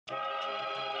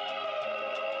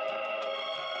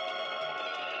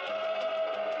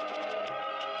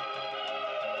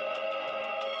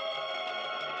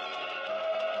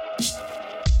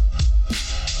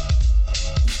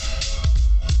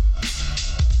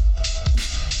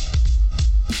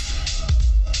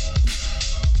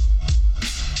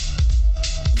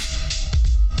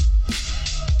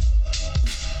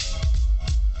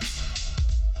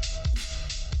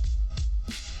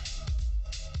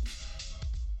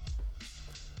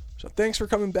So thanks for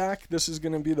coming back. This is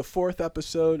going to be the 4th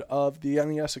episode of the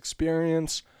NES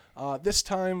Experience. This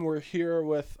time we're here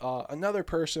with another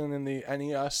person in the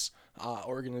NES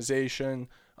organization.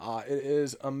 It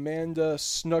is Amanda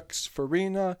Snooks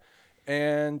Farina,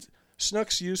 and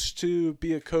Snooks used to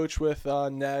be a coach with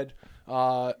Ned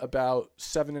about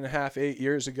 7.5, 8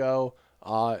 years ago,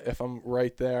 if I'm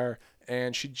right there.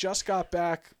 And she just got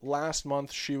back last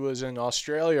month. She was in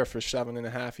Australia for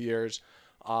 7.5 years.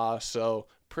 So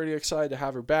pretty excited to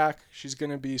have her back. She's going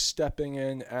to be stepping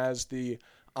in as the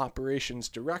operations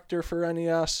director for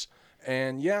NES.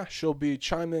 And yeah, she'll be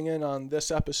chiming in on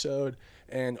this episode.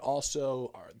 And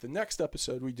also the next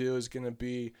episode we do is going to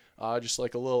be just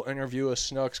like a little interview with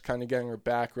Snooks, kind of getting her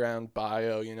background,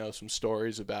 bio, some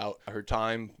stories about her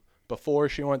time before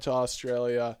she went to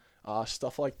Australia,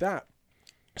 stuff like that.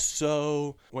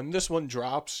 So when this one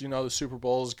drops, the Super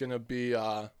Bowl is going to be,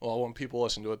 when people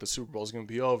listen to it, the Super Bowl is going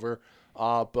to be over.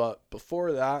 But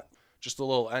before that, just a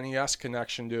little NES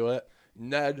connection to it.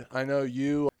 Ned, I know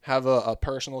you have a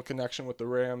personal connection with the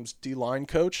Rams D-line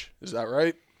coach. Is that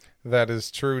right? That is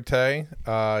true, Tay.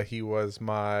 He was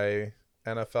my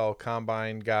NFL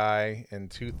Combine guy in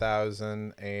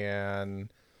 2000 and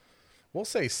we'll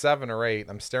say 7 or 8.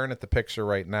 I'm staring at the picture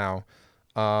right now.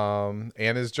 And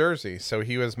his jersey. So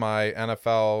he was my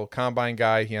NFL Combine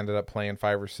guy. He ended up playing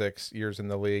 5 or 6 years in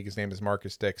the league. His name is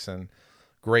Marcus Dixon.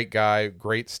 Great guy,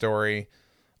 great story.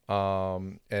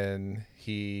 And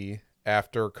he,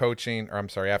 after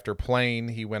playing,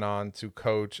 he went on to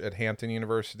coach at Hampton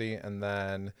University, and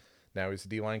then now he's the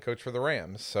D-line coach for the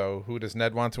Rams. So who does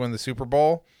Ned want to win the Super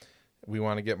Bowl? We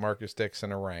want to get Marcus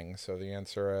Dixon a ring. So the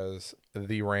answer is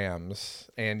the Rams.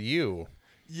 And you?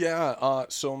 Yeah,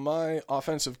 so my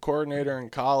offensive coordinator in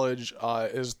college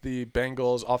is the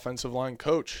Bengals offensive line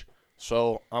coach.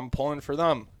 So I'm pulling for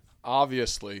them,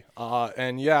 obviously.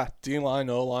 And yeah, D-line,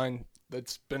 O-line,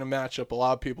 that's been a matchup a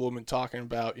lot of people have been talking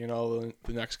about, the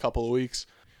next couple of weeks.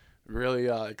 Really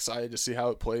excited to see how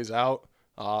it plays out.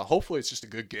 Hopefully it's just a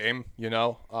good game,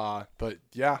 But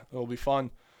yeah, it'll be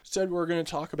fun. Said we were going to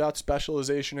talk about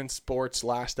specialization in sports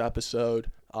last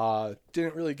episode.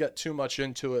 Didn't really get too much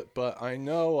into it, but I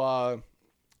know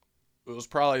it was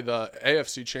probably the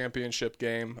AFC Championship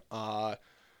game.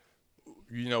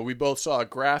 We both saw a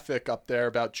graphic up there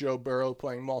about Joe Burrow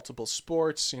playing multiple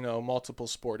sports, multiple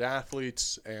sport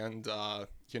athletes, and,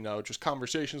 just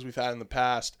conversations we've had in the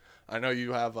past. I know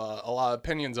you have a lot of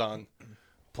opinions on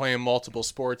playing multiple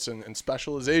sports and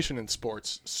specialization in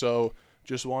sports. So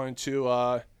just wanted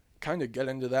to kind of get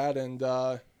into that and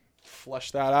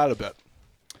flesh that out a bit.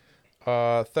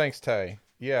 Thanks, Tay.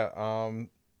 Yeah,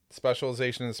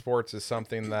 specialization in sports is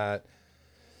something that,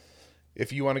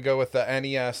 if you want to go with the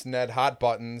NES Ned hot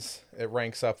buttons, it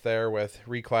ranks up there with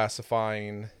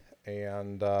reclassifying,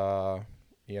 and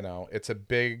it's a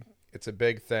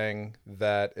big thing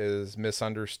that is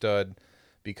misunderstood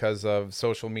because of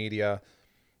social media.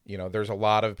 There's a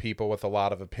lot of people with a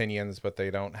lot of opinions, but they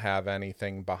don't have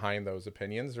anything behind those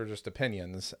opinions. They're just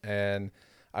opinions. And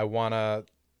I want to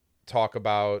talk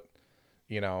about,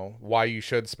 why you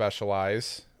should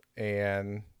specialize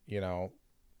and,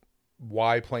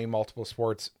 why playing multiple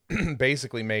sports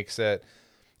basically makes it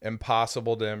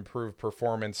impossible to improve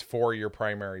performance for your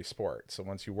primary sport. So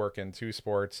once you work in 2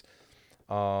 sports,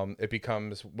 it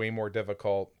becomes way more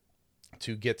difficult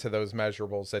to get to those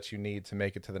measurables that you need to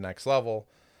make it to the next level.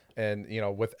 And,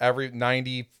 with every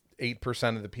 98%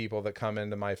 of the people that come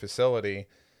into my facility,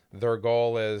 their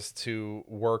goal is to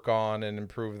work on and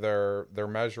improve their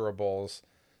measurables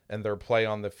and their play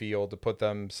on the field to put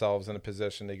themselves in a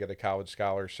position to get a college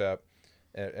scholarship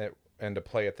and to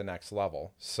play at the next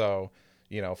level. So,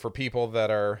 for people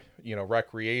that are,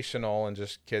 recreational and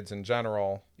just kids in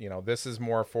general, this is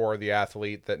more for the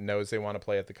athlete that knows they want to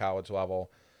play at the college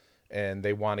level and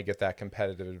they want to get that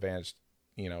competitive advantage,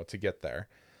 to get there.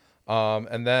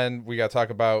 And then we got to talk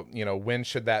about, when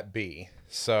should that be?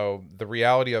 So the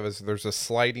reality of it is there's a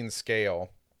sliding scale,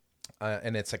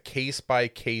 and it's a case by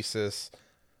case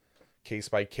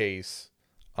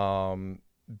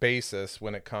basis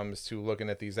when it comes to looking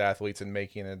at these athletes and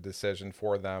making a decision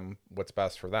for them, what's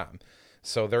best for them.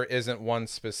 So there isn't one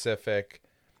specific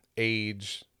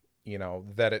age,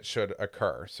 that it should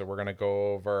occur. So we're going to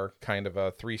go over kind of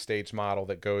a 3-stage model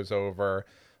that goes over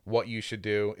what you should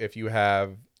do if you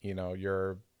have,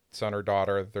 your son or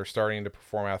daughter, they're starting to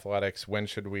perform athletics. When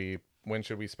should we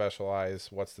specialize?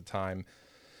 What's the time?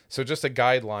 So just a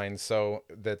guideline. So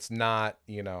that's not,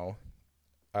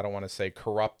 I don't want to say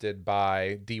corrupted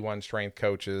by D1 strength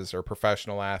coaches or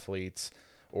professional athletes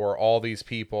or all these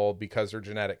people because they're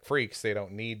genetic freaks. They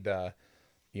don't need to,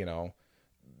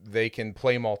 they can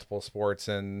play multiple sports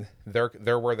and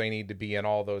they're where they need to be in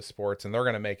all those sports, and they're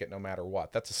going to make it no matter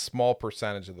what. That's a small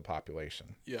percentage of the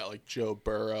population. Yeah, like Joe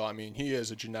Burrow. I mean, he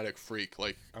is a genetic freak.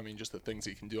 Like, I mean, just the things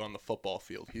he can do on the football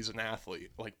field. He's an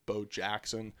athlete. Like Bo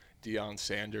Jackson, Deion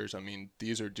Sanders. I mean,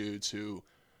 these are dudes who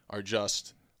are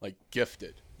just like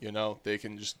gifted. You know, they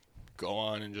can just go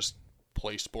on and just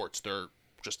play sports. They're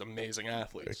just amazing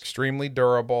athletes. Extremely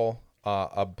durable,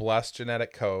 a blessed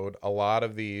genetic code. A lot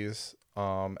of these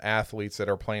athletes that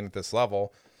are playing at this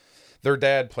level, their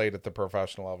dad played at the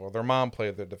professional level, their mom played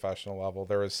at the professional level.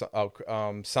 There was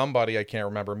somebody, I can't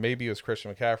remember, maybe it was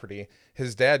Christian McCaffrey.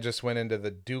 His dad just went into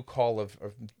the Duke Hall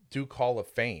of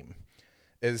Fame.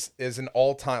 Is an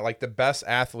all-time, like, the best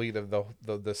athlete of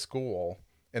the school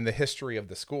in the history of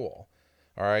the school.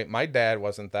 All right, my dad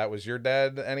wasn't that. Was your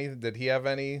dad any? Did he have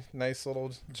any nice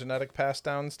little genetic pass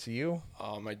downs to you?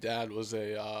 My dad was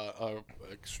a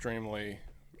extremely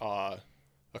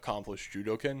accomplished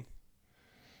judokan.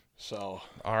 So.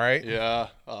 All right. Yeah.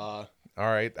 All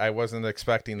right. I wasn't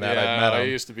expecting that. Yeah, I met him. I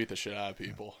used to beat the shit out of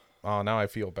people. Oh, now I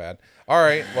feel bad. All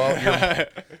right. Well,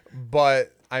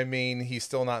 but I mean, he's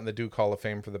still not in the Duke Hall of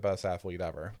Fame for the best athlete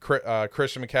ever.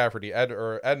 Christian McCaffrey,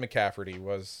 Ed McCaffrey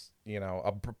was,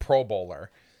 a Pro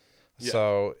Bowler. Yeah.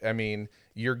 So, I mean,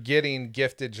 you're getting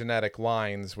gifted genetic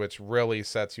lines, which really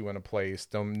sets you in a place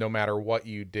no matter what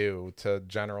you do to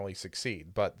generally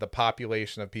succeed. But the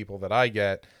population of people that I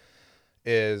get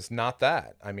is not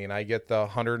that. I mean, I get the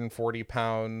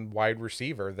 140-pound wide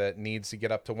receiver that needs to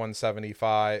get up to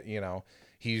 175.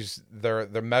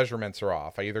 The measurements are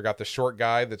off. I either got the short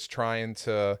guy that's trying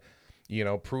to,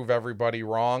 prove everybody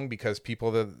wrong because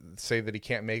people that say that he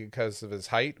can't make it because of his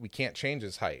height. We can't change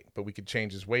his height, but we could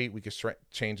change his weight. We could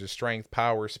change his strength,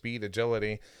 power, speed,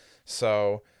 agility.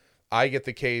 So I get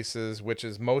the cases, which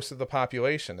is most of the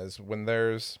population, is when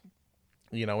there's,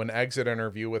 an exit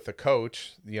interview with a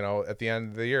coach, at the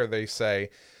end of the year, they say,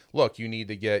 look, you need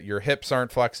to get, your hips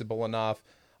aren't flexible enough.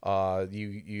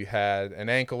 You had an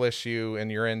ankle issue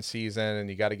and you're in season and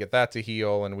you got to get that to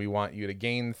heal. And we want you to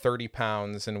gain 30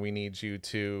 pounds and we need you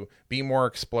to be more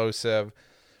explosive.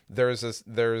 There's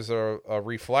a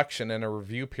reflection and a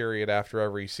review period after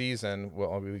every season.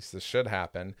 Well, at least this should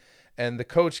happen. And the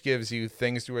coach gives you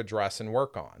things to address and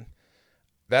work on.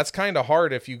 That's kind of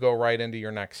hard if you go right into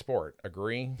your next sport.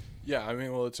 Agree? Yeah, I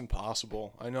mean, well, it's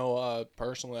impossible. I know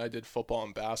personally I did football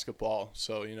and basketball.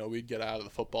 So, we'd get out of the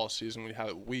football season. We'd have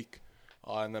it week,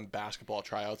 and then basketball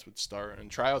tryouts would start.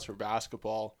 And tryouts for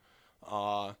basketball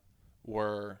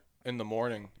were in the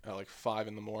morning at like 5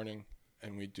 in the morning.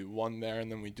 And we'd do one there, and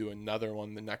then we'd do another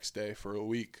one the next day for a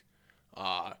week.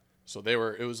 So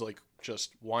it was like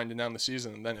just winding down the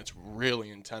season, and then it's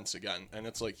really intense again. And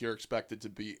it's like you're expected to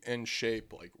be in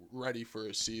shape, like ready for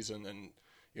a season. And,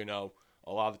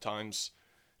 a lot of the times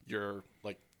you're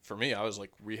like, for me, I was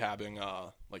like rehabbing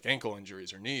like ankle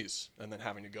injuries or knees and then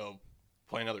having to go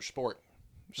play another sport.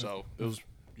 So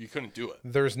you couldn't do it.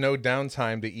 There's no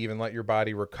downtime to even let your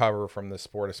body recover from the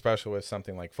sport, especially with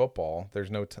something like football.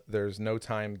 There's no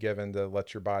time given to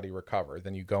let your body recover.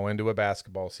 Then you go into a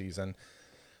basketball season,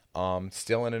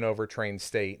 still in an overtrained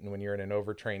state. And when you're in an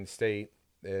overtrained state,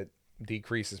 it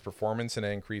decreases performance and it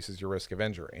increases your risk of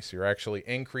injury. So you're actually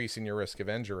increasing your risk of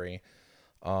injury.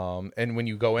 And when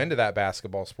you go into that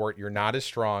basketball sport, you're not as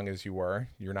strong as you were.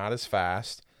 You're not as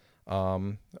fast. I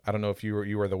don't know if you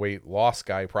were the weight loss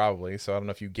guy, probably. So I don't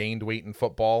know if you gained weight in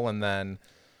football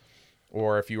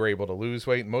or if you were able to lose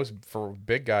weight. Most for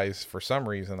big guys, for some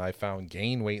reason, I found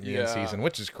gain weight in the in-season,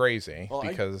 which is crazy. Well,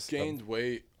 because I gained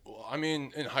weight. I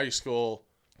mean, in high school,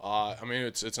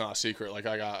 it's not a secret. Like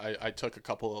I took a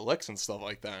couple of licks and stuff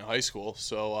like that in high school.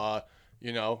 So,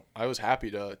 I was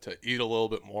happy to eat a little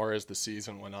bit more as the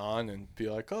season went on and be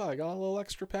like, oh, I got a little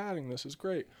extra padding. This is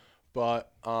great.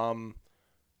 But,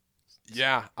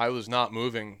 yeah, I was not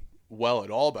moving well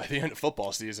at all by the end of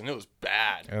football season. It was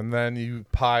bad. And then you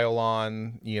pile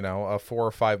on, a 4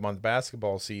 or 5 month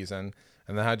basketball season.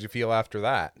 And then how'd you feel after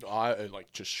that? I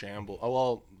just shambled. Oh,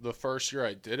 well, the first year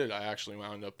I did it, I actually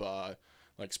wound up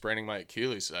spraining my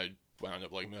Achilles. I wound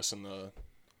up missing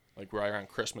right around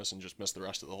Christmas and just missed the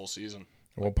rest of the whole season.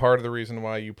 Well, part of the reason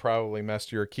why you probably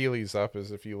messed your Achilles up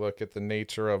is if you look at the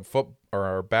nature of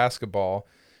basketball,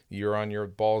 you're on your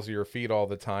balls of your feet all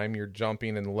the time. You're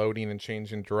jumping and loading and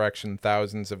changing direction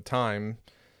thousands of times.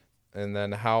 And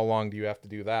then how long do you have to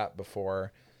do that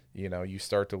before, you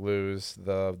start to lose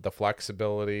the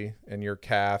flexibility in your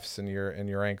calves and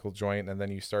your ankle joint, and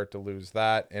then you start to lose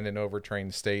that in an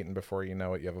overtrained state, and before you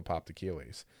know it, you have a popped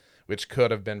Achilles, which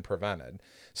could have been prevented.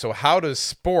 So how does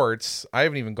sports, I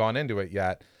haven't even gone into it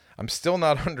yet, I'm still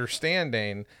not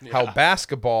understanding how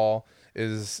basketball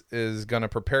is going to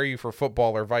prepare you for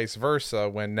football or vice versa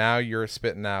when now you're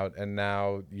spitting out and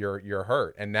now you're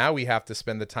hurt. And now we have to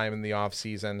spend the time in the off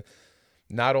season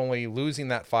not only losing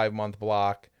that 5-month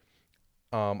block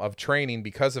of training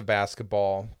because of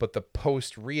basketball, but the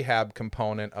post-rehab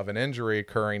component of an injury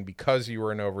occurring because you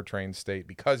were in overtrained state,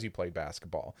 because you played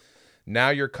basketball. Now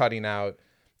you're cutting out,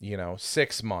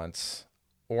 6 months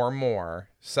or more,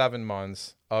 7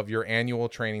 months of your annual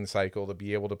training cycle to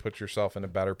be able to put yourself in a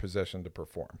better position to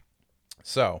perform.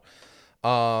 So,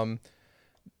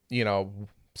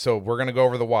 so we're going to go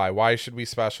over the why. Why should we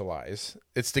specialize?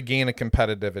 It's to gain a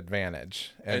competitive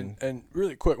advantage. And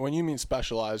really quick, when you mean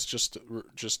specialize, just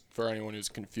for anyone who's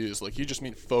confused, like you just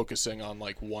mean focusing on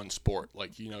like one sport.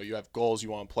 Like, you have goals,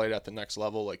 you want to play it at the next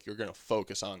level, like you're going to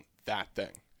focus on that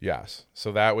thing. Yes.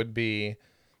 So that would be,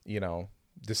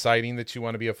 deciding that you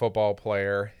want to be a football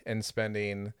player and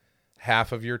spending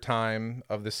half of your time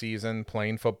of the season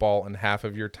playing football and half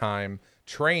of your time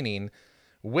training,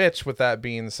 which, with that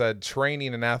being said,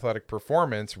 training and athletic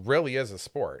performance really is a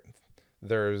sport.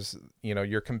 There's,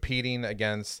 you're competing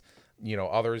against,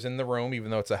 others in the room,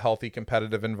 even though it's a healthy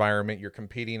competitive environment, you're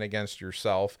competing against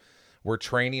yourself. We're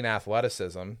training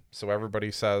athleticism. So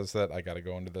everybody says that, I got to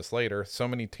go into this later. So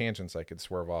many tangents I could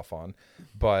swerve off on,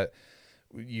 but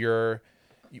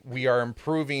we are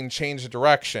improving change of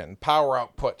direction, power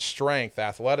output, strength,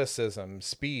 athleticism,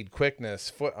 speed, quickness,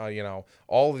 foot,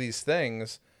 all of these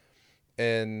things.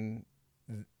 And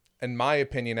in my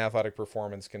opinion, athletic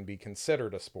performance can be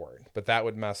considered a sport, but that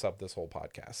would mess up this whole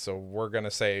podcast. So we're going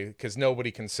to say, because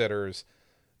nobody considers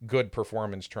good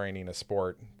performance training a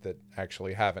sport that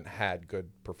actually haven't had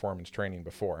good performance training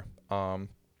before.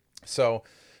 So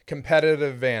competitive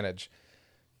advantage.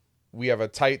 We have a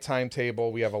tight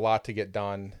timetable. We have a lot to get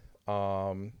done.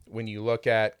 When you look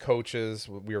at coaches,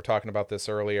 we were talking about this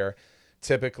earlier,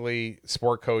 typically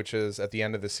sport coaches at the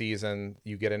end of the season,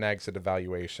 you get an exit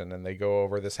evaluation and they go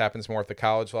over, this happens more at the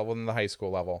college level than the high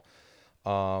school level.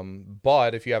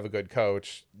 But if you have a good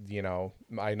coach,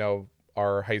 I know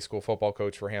our high school football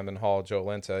coach for Hamden Hall, Joe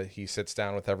Linta, he sits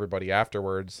down with everybody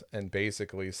afterwards and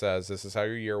basically says, this is how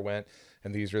your year went,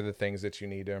 and these are the things that you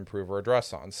need to improve or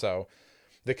address on. So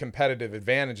the competitive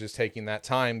advantage is taking that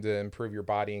time to improve your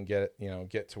body and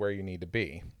get to where you need to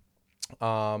be.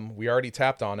 We already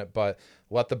tapped on it, but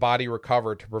let the body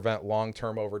recover to prevent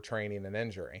long-term overtraining and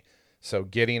injury. So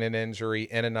getting an injury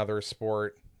in another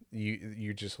sport,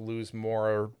 you just lose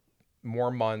more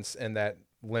months in that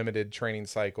limited training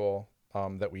cycle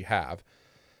that we have.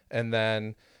 And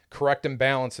then correct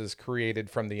imbalances created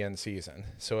from the end season.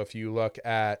 So if you look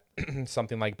at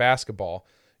something like basketball,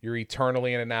 you're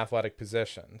eternally in an athletic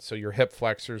position. So your hip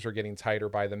flexors are getting tighter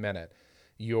by the minute.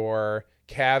 Your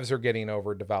calves are getting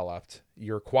overdeveloped.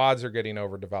 Your quads are getting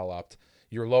overdeveloped.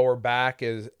 Your lower back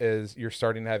is you're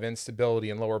starting to have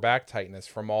instability and lower back tightness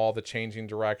from all the changing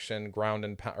direction, ground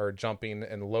and or jumping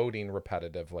and loading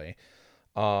repetitively.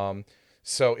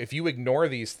 So if you ignore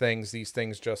these things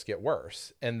just get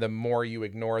worse. And the more you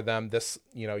ignore them,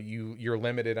 you're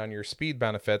limited on your speed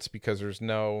benefits because there's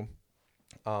no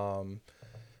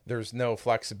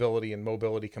flexibility and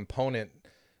mobility component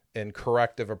and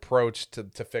corrective approach to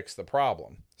fix the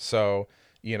problem. So,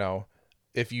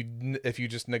 if you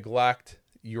just neglect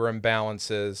your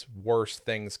imbalances, worse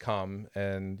things come.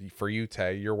 And for you,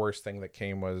 Tay, your worst thing that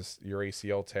came was your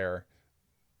ACL tear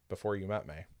before you met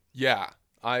me. Yeah,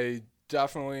 I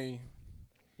definitely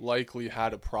likely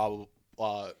had a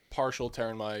partial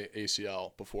tear in my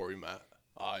ACL before we met.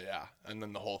 Yeah, and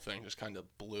then the whole thing just kind of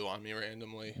blew on me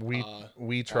randomly.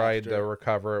 We tried to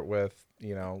recover it with,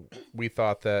 we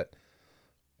thought that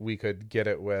we could get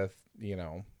it with,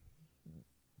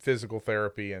 physical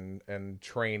therapy and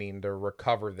training to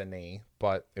recover the knee,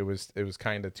 but it was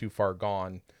kind of too far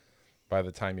gone by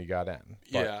the time you got in.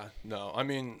 But, yeah, no, I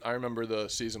mean, I remember the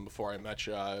season before I met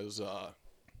you, I was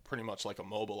pretty much like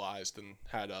immobilized and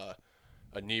had a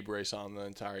knee brace on the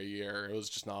entire year. It was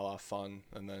just not a lot of fun,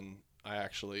 and then I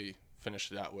actually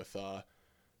finished that with a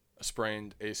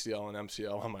sprained ACL and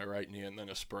MCL on my right knee and then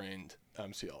a sprained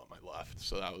MCL on my left.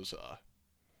 So that was a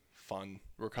fun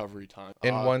recovery time.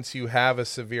 And once you have a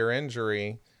severe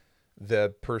injury,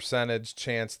 the percentage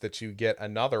chance that you get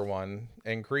another one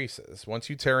increases. Once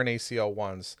you tear an ACL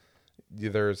once,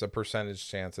 there's a percentage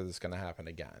chance that it's going to happen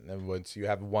again. And once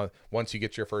you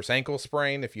get your first ankle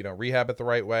sprain, if you don't rehab it the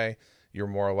right way, you're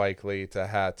more likely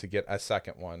to get a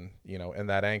second one, in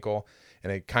that ankle.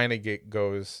 And it kind of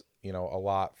goes, a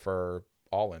lot for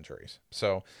all injuries.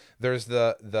 So there's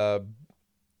the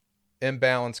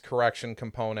imbalance correction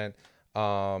component,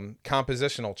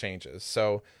 compositional changes.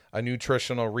 So a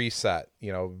nutritional reset.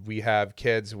 We have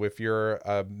kids, if you're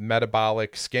a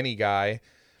metabolic skinny guy,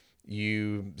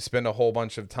 you spend a whole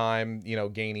bunch of time,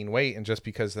 gaining weight. And just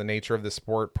because the nature of the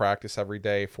sport, practice every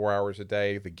day, 4 hours a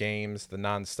day, the games, the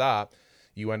nonstop,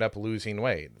 you end up losing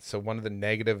weight. So one of the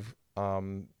negative,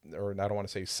 or I don't want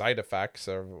to say side effects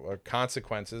or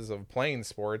consequences of playing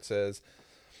sports is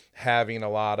having a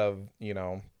lot of,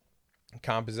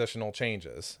 compositional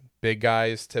changes. Big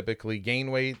guys typically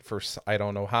gain weight for, I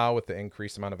don't know how, with the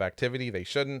increased amount of activity. They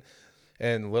shouldn't.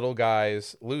 And little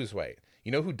guys lose weight.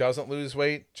 You know who doesn't lose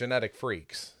weight? Genetic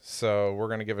freaks. So we're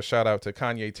going to give a shout out to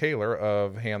Kanye Taylor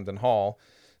of Hamden Hall.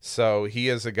 So he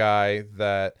is a guy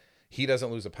that he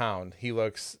doesn't lose a pound. He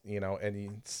looks,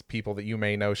 and people that you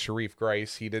may know, Sharif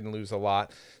Grice, he didn't lose a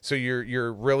lot. So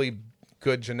your really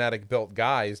good genetic built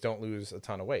guys don't lose a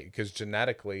ton of weight because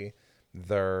genetically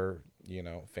they're,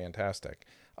 fantastic.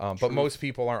 But most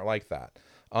people aren't like that.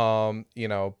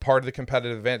 Part of the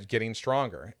competitive advantage, getting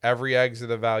stronger. Every exit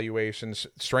evaluation,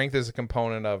 strength is a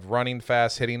component of running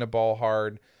fast, hitting a ball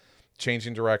hard,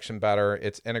 changing direction better.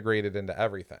 It's integrated into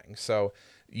everything. So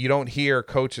you don't hear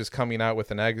coaches coming out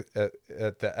with at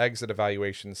the exit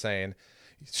evaluation saying,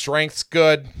 strength's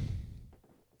good.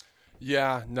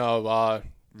 Yeah, no,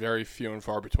 very few and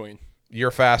far between.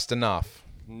 You're fast enough.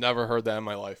 Never heard that in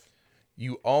my life.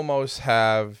 You almost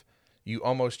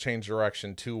change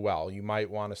direction too well. You might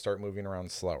want to start moving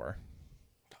around slower.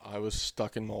 I was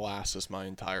stuck in molasses my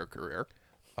entire career.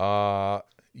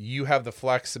 You have the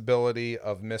flexibility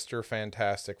of Mr.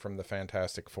 Fantastic from the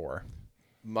Fantastic Four.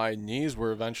 My knees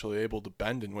were eventually able to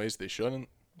bend in ways they shouldn't.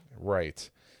 Right.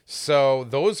 So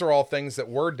those are all things that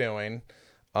we're doing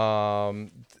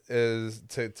is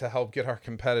to help get our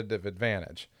competitive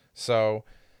advantage. So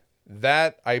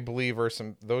that, I believe,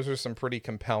 those are some pretty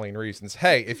compelling reasons.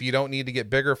 Hey, if you don't need to get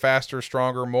bigger, faster,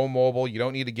 stronger, more mobile, you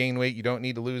don't need to gain weight, you don't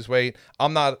need to lose weight,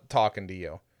 I'm not talking to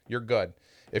you. You're good.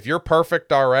 If you're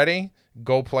perfect already,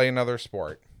 go play another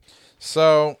sport.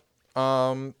 So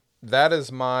that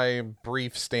is my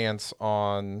brief stance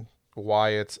on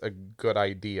why it's a good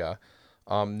idea.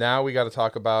 Now we got to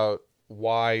talk about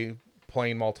why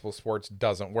playing multiple sports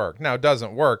doesn't work. Now, it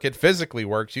doesn't work. It physically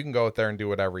works. You can go out there and do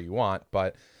whatever you want,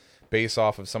 but based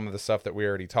off of some of the stuff that we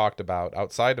already talked about,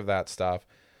 outside of that stuff,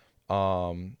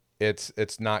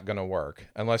 it's not going to work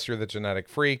unless you're the genetic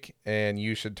freak, and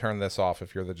you should turn this off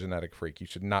if you're the genetic freak. You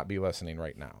should not be listening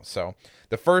right now. So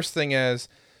the first thing is,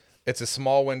 it's a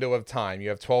small window of time. You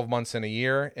have 12 months in a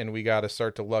year, and we got to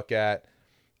start to look at,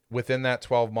 within that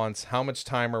 12 months, how much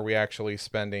time are we actually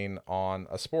spending on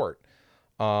a sport?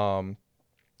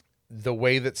 The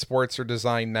way that sports are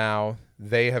designed now,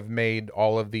 they have made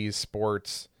all of these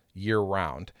sports year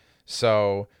round.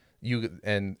 So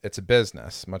and it's a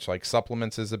business, much like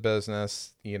supplements is a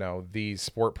business. These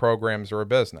sport programs are a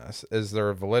business. Is there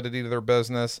a validity to their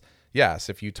business? Yes.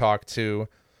 If you talk to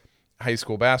high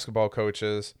school basketball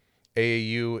coaches,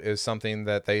 AAU is something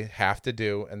that they have to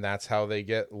do, and that's how they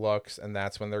get looks, and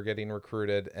that's when they're getting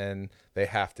recruited, and they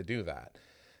have to do that.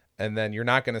 And then you're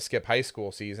not going to skip high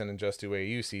school season and just do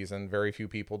AAU season. Very few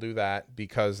people do that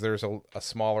because there's a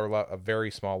very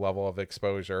small level of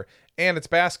exposure, and it's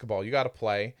basketball. You got to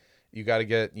play. You got to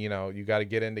get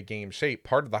into game shape.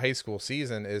 Part of the high school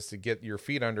season is to get your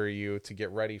feet under you to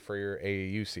get ready for your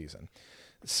AAU season.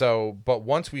 So, but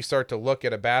once we start to look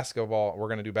at a basketball, we're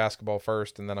going to do basketball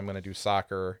first, and then I'm going to do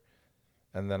soccer,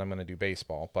 and then I'm going to do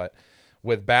baseball. But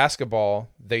with basketball,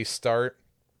 they start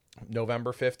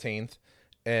November 15th.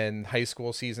 And high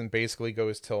school season basically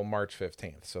goes till March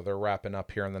 15th. So they're wrapping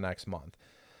up here in the next month.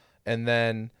 And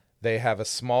then they have a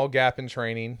small gap in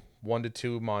training, 1 to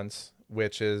 2 months,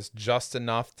 which is just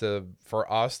enough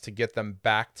for us to get them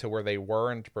back to where they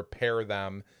were and to prepare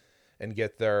them and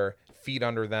get their feet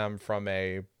under them from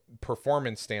a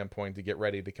performance standpoint to get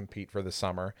ready to compete for the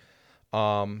summer.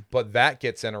 But that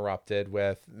gets interrupted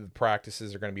with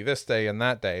practices are going to be this day and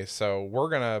that day. So we're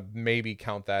going to maybe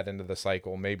count that into the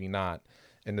cycle, maybe not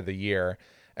into the year.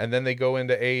 And then they go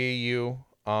into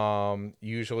AAU,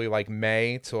 usually like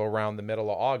May till around the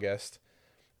middle of August.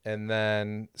 And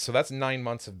then, so that's 9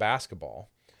 months of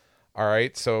basketball. All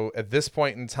right. So at this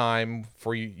point in time,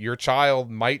 for your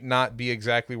child might not be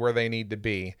exactly where they need to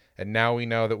be. And now we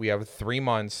know that we have 3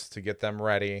 months to get them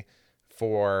ready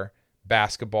for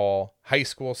basketball high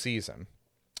school season.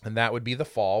 And that would be the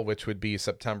fall, which would be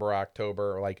September,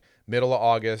 October, or like middle of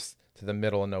August to the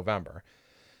middle of November.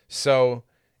 So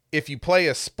if you play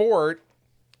a sport,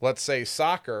 let's say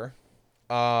soccer,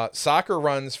 soccer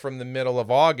runs from the middle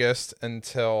of August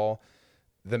until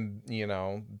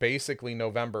basically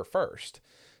November 1st.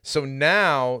 So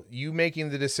now you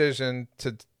making the decision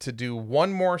to do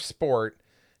one more sport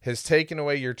has taken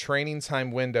away your training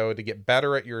time window to get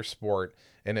better at your sport,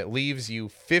 and it leaves you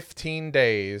 15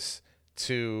 days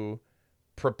to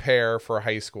prepare for a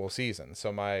high school season.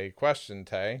 So my question,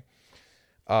 Tay,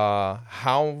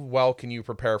 how well can you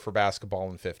prepare for basketball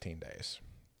in 15 days?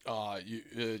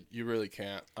 You really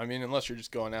can't. I mean, unless you're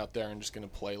just going out there and just going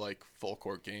to play like full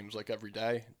court games like every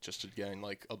day just to get in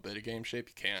like a bit of game shape,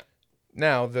 you can't.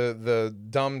 Now, the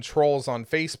dumb trolls on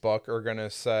Facebook are going to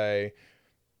say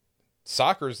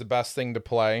soccer is the best thing to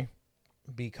play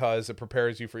because it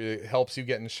it helps you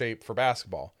get in shape for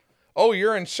basketball. Oh,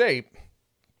 you're in shape.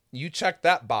 You check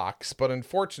that box, but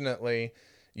unfortunately,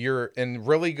 you're in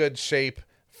really good shape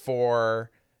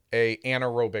for a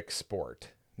anaerobic sport,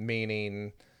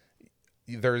 meaning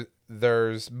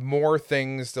there's more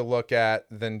things to look at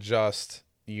than just,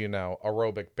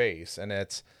 aerobic base. And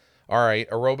it's, all right,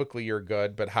 aerobically you're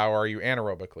good, but how are you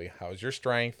anaerobically? How's your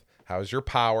strength? How's your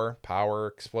power,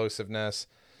 explosiveness?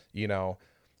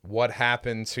 What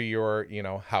happened to your,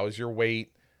 how's your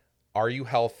weight? Are you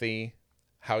healthy?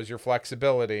 How's your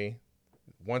flexibility?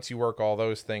 Once you work all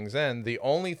those things in, the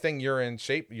only thing you're in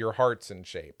shape, your heart's in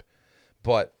shape.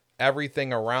 But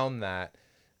everything around that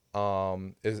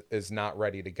is not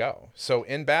ready to go. So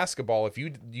in basketball, if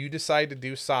you decide to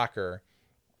do soccer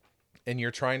and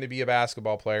you're trying to be a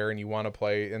basketball player and you want to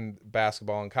play in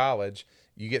basketball in college,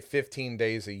 you get 15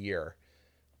 days a year.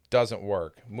 Doesn't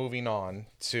work. Moving on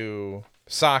to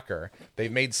soccer.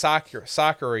 They've made soccer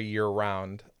a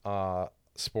year-round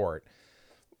sport.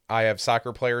 I have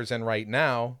soccer players in right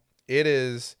now. It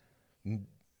is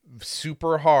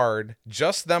super hard,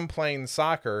 just them playing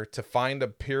soccer, to find a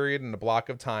period and a block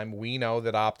of time. We know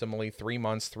that optimally 3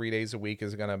 months, 3 days a week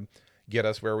is going to get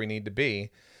us where we need to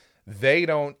be. They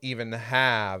don't even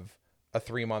have a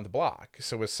 3-month block.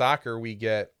 So with soccer, we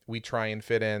try and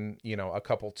fit in, a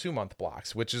couple 2-month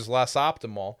blocks, which is less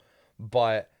optimal.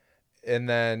 And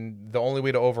then the only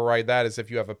way to override that is if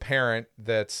you have a parent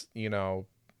that's,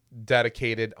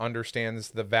 dedicated, understands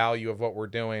the value of what we're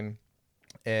doing,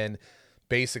 and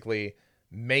basically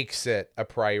makes it a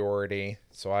priority.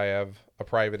 So I have a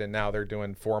private, and now they're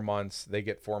doing 4 months. They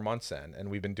get 4 months in, and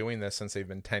we've been doing this since they've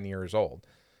been 10 years old.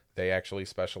 They actually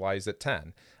specialize at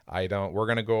 10. We're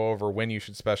going to go over when you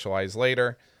should specialize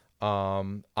later.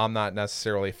 I'm not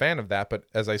necessarily a fan of that, but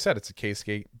as I said, it's a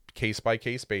case by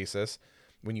case basis.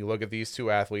 When you look at these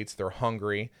two athletes, they're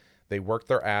hungry. They worked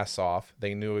their ass off.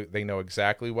 They know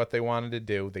exactly what they wanted to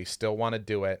do. They still want to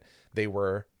do it. They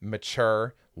were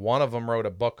mature. One of them wrote a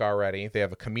book already. They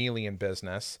have a chameleon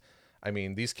business. I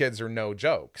mean, these kids are no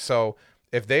joke. So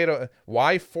if they don't,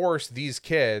 why force these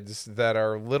kids that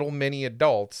are little mini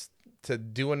adults to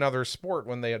do another sport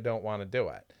when they don't want to do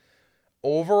it?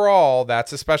 Overall,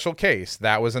 that's a special case.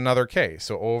 That was another case.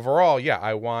 So overall, yeah,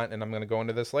 I want, and I'm going to go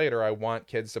into this later, I want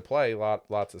kids to play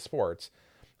lots of sports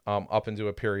up into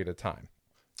a period of time.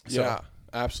 So, yeah,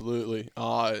 absolutely.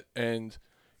 And,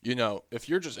 if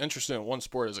you're just interested in one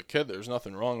sport as a kid, there's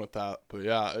nothing wrong with that. But,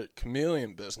 yeah, a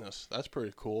chameleon business, that's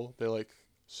pretty cool. They,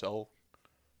 sell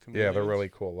chameleons. Yeah, they're really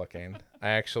cool looking. I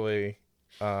actually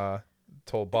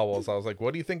told Bubbles, I was like,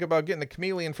 what do you think about getting a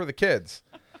chameleon for the kids?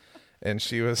 And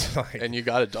she was like... And you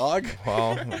got a dog?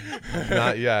 Well,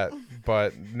 not yet.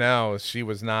 But no, she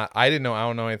was not. I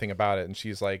don't know anything about it. And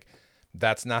she's like,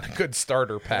 that's not a good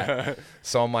starter pet.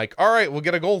 So I'm like, all right, we'll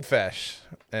get a goldfish.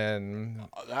 And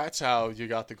that's how you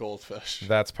got the goldfish.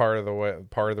 That's part of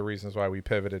the reasons why we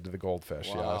pivoted to the goldfish.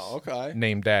 Wow, yes. okay.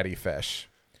 Named Daddy Fish.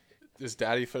 Is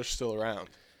Daddy Fish still around?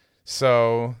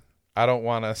 So I don't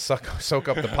want to soak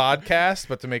up the podcast,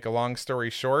 but to make a long story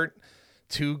short,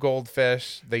 2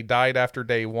 goldfish. They died after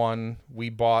day 1. We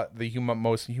bought the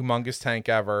most humongous tank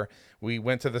ever. We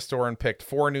went to the store and picked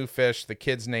 4 new fish. The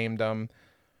kids named them.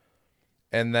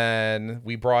 And then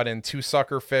we brought in 2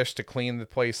 sucker fish to clean the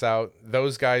place out.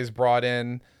 Those guys brought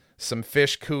in some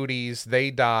fish cooties.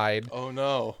 They died. Oh,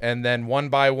 no. And then one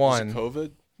by one. Was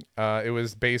it COVID? It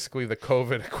was basically the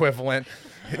COVID equivalent.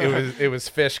 It was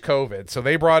fish COVID. So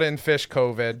they brought in fish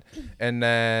COVID. And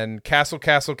then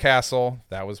Castle.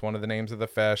 That was one of the names of the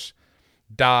fish.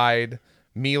 Died.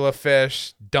 Mila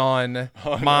fish. Done.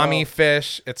 Oh, Mommy no.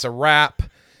 fish. It's a wrap.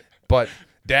 But...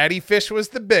 Daddy Fish was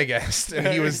the biggest, and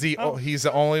he's the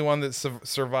only one that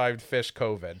survived fish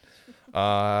COVID.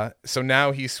 So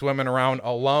now he's swimming around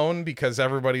alone because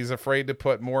everybody's afraid to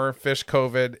put more fish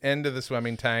COVID into the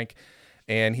swimming tank,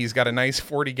 and he's got a nice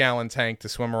 40-gallon tank to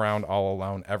swim around all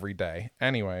alone every day.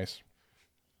 Anyways.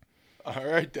 All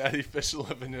right, Daddy Fish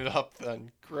living it up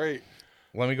then. Great.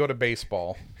 Let me go to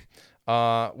baseball.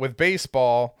 With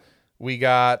baseball... We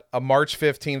got a March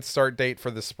 15th start date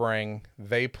for the spring.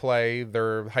 They play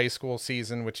their high school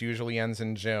season, which usually ends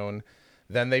in June.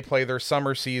 Then they play their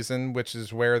summer season, which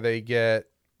is where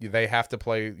they have to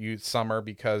play youth summer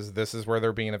because this is where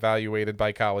they're being evaluated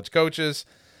by college coaches.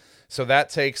 So that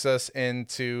takes us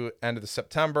into end of the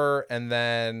September, and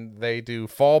then they do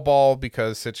fall ball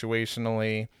because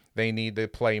situationally they need to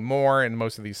play more, and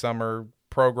most of these summer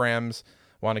programs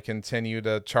want to continue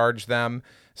to charge them.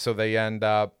 So they end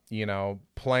up,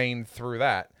 playing through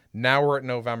that. Now we're at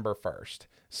November 1st.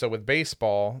 So with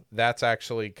baseball, that's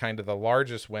actually kind of the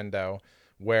largest window,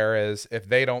 whereas if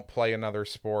they don't play another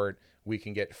sport, we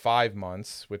can get 5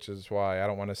 months, which is why I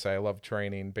don't want to say I love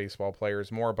training baseball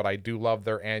players more, but I do love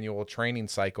their annual training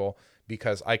cycle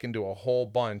because I can do a whole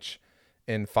bunch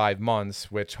in 5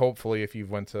 months, which hopefully if you've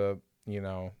went to,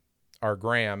 our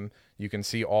Graham, you can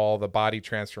see all the body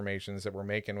transformations that we're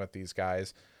making with these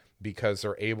guys because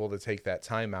they're able to take that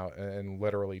time out and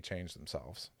literally change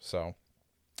themselves. So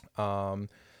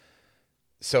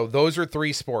those are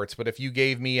 3 sports, but if you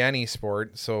gave me any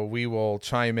sport, so we will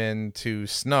chime in to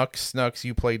Snooks. Snooks,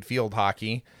 you played field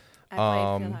hockey. I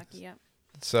played field hockey, yep.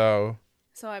 So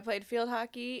I played field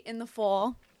hockey in the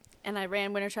fall, and I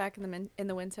ran winter track in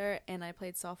the winter, and I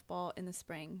played softball in the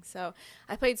spring. So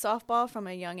I played softball from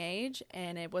a young age,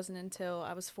 and it wasn't until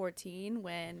I was 14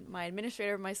 when my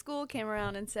administrator of my school came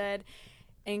around and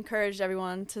encouraged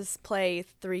everyone to play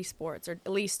 3 sports or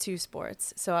at least 2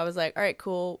 sports. So I was like, all right,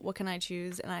 cool. What can I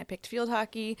choose? And I picked field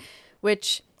hockey,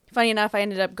 which funny enough, I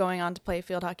ended up going on to play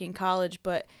field hockey in college.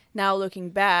 But now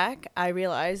looking back, I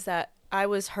realized that I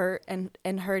was hurt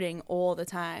and hurting all the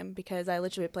time because I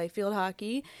literally would play field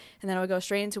hockey and then I would go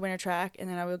straight into winter track and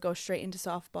then I would go straight into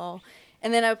softball.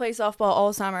 And then I would play softball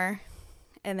all summer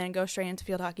and then go straight into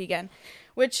field hockey again,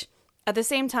 which at the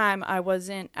same time, I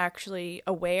wasn't actually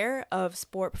aware of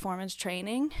sport performance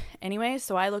training anyway,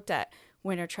 so I looked at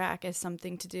winter track as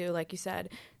something to do, like you said,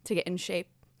 to get in shape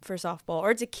for softball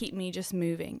or to keep me just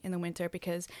moving in the winter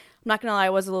because I'm not going to lie, I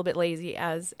was a little bit lazy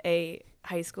as a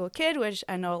high school kid, which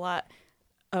I know a lot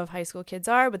of high school kids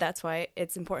are, but that's why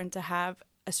it's important to have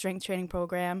a strength training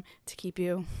program to keep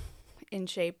you in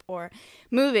shape or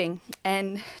moving.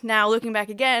 And now looking back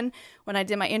again, when I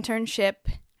did my internship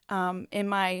in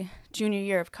my junior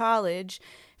year of college,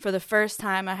 for the first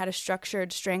time, I had a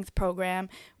structured strength program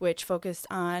which focused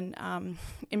on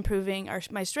improving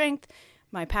my strength,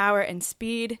 my power, and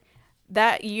speed.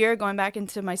 That year, going back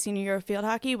into my senior year of field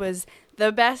hockey, was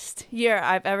the best year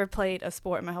I've ever played a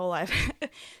sport in my whole life.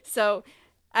 So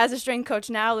as a strength coach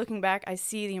now, looking back, I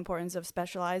see the importance of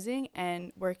specializing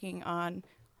and working on,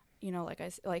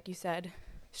 like you said,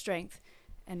 strength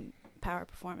and power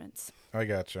performance. I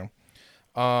got you.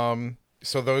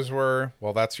 So those were,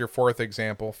 that's your 4th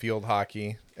example, field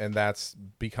hockey, and that's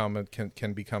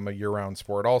can become a year-round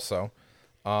sport also.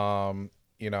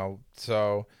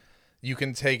 So you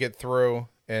can take it through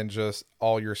and just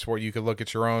all your sport. You could look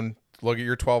at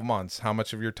your 12 months, how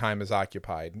much of your time is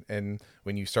occupied. And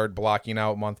when you start blocking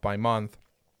out month by month,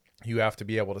 you have to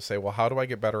be able to say, well, how do I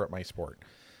get better at my sport?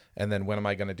 And then when am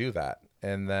I going to do that?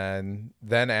 And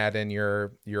then add in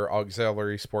your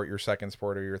auxiliary sport, your second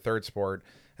sport or your third sport,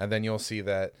 and then you'll see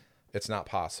that it's not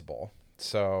possible.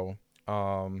 So,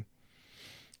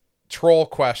 troll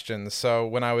questions. So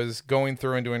when I was going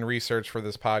through and doing research for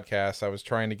this podcast, I was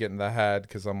trying to get in the head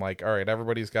because I'm like, all right,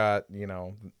 everybody's got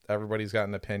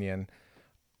an opinion.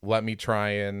 Let me try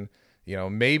and,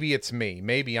 maybe it's me,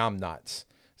 maybe I'm nuts.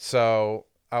 So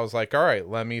I was like, all right,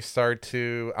 let me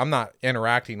I'm not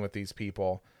interacting with these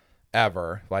people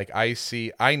ever. Like I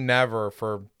never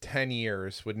for 10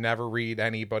 years would never read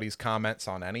anybody's comments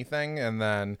on anything. And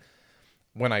then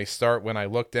when I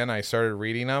looked in, I started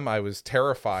reading them. I was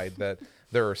terrified that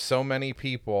there are so many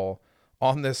people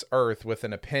on this earth with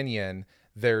an opinion.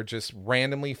 They're just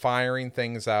randomly firing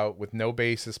things out with no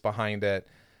basis behind it,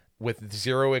 with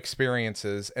 0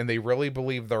 experiences. And they really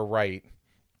believe they're right.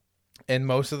 And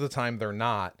most of the time they're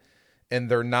not. And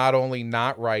they're not only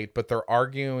not right, but they're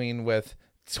arguing with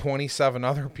 27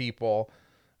 other people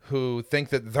who think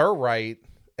that they're right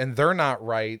and they're not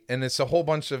right. And it's a whole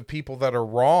bunch of people that are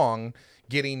wrong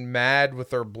getting mad with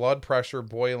their blood pressure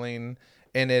boiling,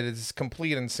 and it is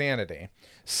complete insanity.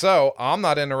 So I'm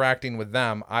not interacting with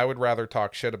them. I would rather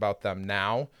talk shit about them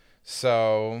now.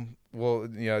 So we'll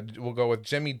go with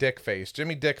Jimmy Dickface.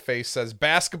 Jimmy Dickface says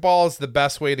basketball is the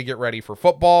best way to get ready for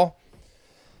football.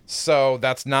 So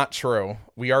that's not true.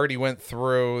 We already went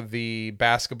through the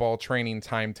basketball training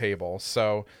timetable.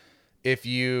 So I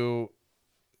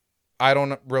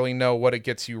don't really know what it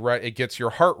gets you right. It gets your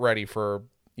heart ready for,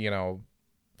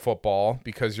 football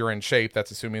because you're in shape. That's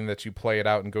assuming that you play it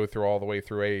out and go through all the way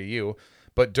through AAU.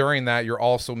 But during that, you're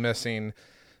also missing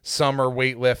summer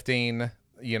weightlifting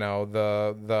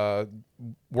the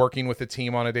working with the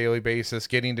team on a daily basis,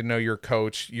 getting to know your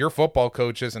coach. Your football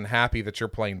coach isn't happy that you're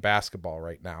playing basketball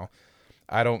right now.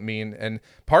 I don't mean, and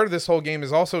part of this whole game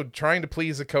is also trying to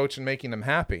please the coach and making them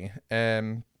happy.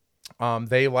 And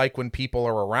they like when people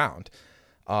are around.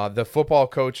 The football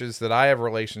coaches that I have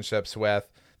relationships with,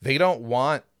 they don't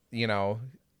want,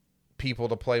 people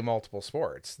to play multiple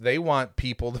sports. They want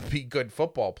people to be good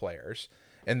football players.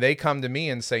 And they come to me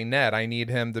and say, Ned, I need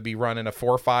him to be running a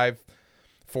 4.5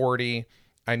 40.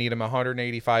 I need him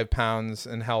 185 pounds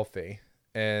and healthy.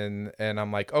 And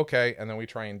I'm like, okay. And then we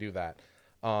try and do that.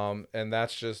 And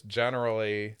that's just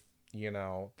generally,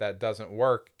 that doesn't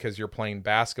work because you're playing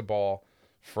basketball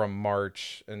from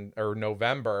March or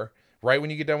November. Right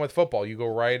when you get done with football, you go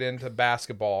right into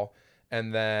basketball.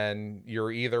 And then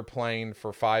you're either playing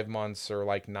for 5 months or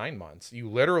like 9 months. You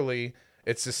literally,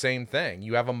 it's the same thing.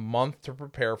 You have a month to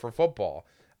prepare for football.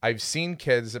 I've seen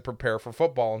kids that prepare for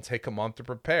football and take a month to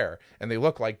prepare, and they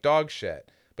look like dog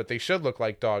shit. But they should look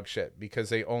like dog shit because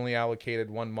they only allocated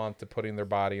 1 month to putting their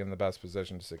body in the best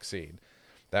position to succeed.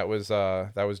 That was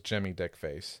Jimmy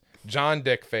Dickface. John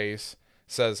Dickface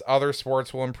says other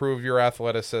sports will improve your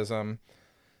athleticism.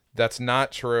 That's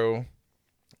not true.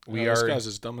 This guy's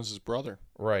as dumb as his brother.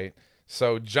 Right.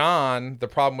 So John, the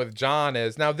problem with John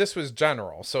is, now this was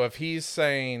general. So if he's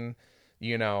saying,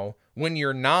 when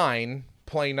you're 9,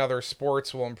 playing other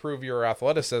sports will improve your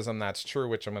athleticism, that's true,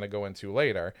 which I'm going to go into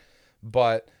later.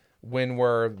 But when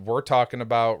we're talking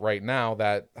about right now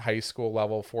that high school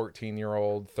level,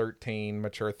 14-year-old, 13,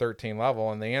 mature 13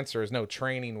 level, and the answer is no,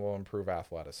 training will improve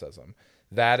athleticism.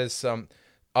 That is some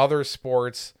other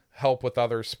sports help with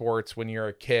other sports when you're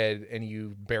a kid and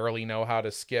you barely know how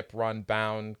to skip, run,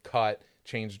 bound, cut,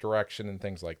 change direction, and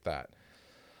things like that.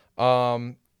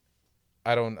 The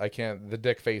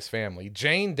Dickface family.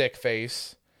 Jane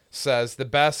Dickface says the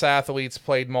best athletes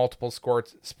played multiple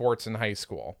sports in high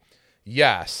school.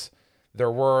 Yes, there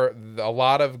were a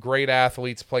lot of great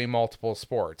athletes play multiple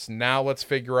sports. Now let's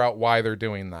figure out why they're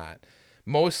doing that.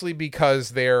 Mostly because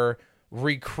they're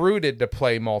recruited to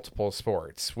play multiple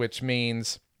sports, which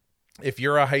means if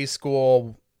you're a high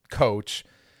school coach,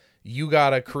 you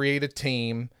got to create a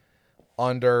team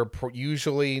under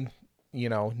usually,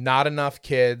 not enough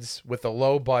kids with a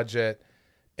low budget,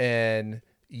 and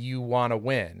you want to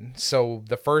win. So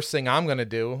the first thing I'm going to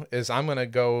do is I'm going to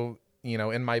go,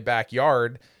 in my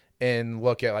backyard and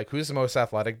look at who's the most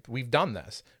athletic. We've done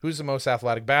this. Who's the most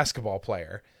athletic basketball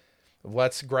player?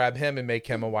 Let's grab him and make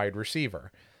him a wide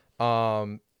receiver.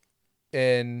 And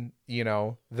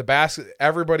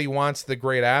everybody wants the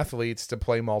great athletes to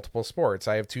play multiple sports.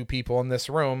 I have 2 people in this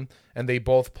room and they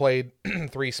both played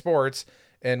 3 sports.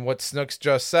 And what Snooks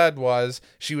just said was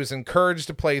she was encouraged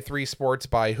to play 3 sports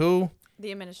by who?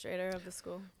 The administrator of the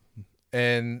school.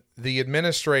 And the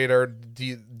administrator,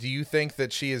 do you think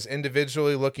that she is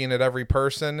individually looking at every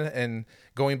person and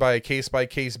going by a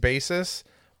case-by-case basis?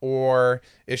 Or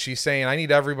is she saying, I need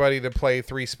everybody to play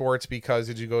 3 sports because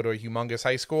did you go to a humongous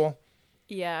high school?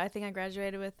 Yeah, I think I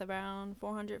graduated with around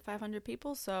 400, 500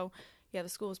 people. So, yeah, the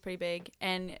school was pretty big.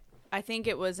 And I think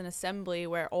it was an assembly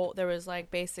where there was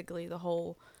basically the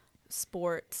whole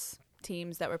sports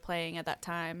teams that were playing at that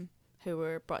time who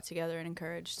were brought together and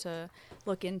encouraged to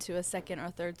look into a second or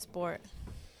third sport.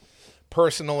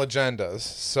 Personal agendas.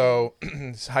 So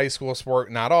high school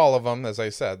sport, not all of them, as I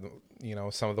said,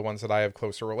 some of the ones that I have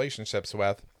closer relationships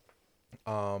with,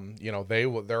 we're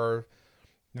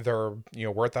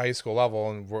at the high school level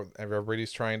and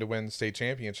everybody's trying to win state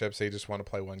championships. They just want to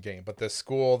play one game. But this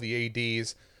school, the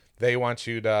ADs, they want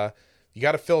you got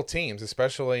to fill teams,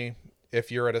 especially if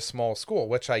you're at a small school,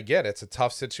 which I get. It's a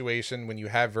tough situation when you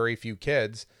have very few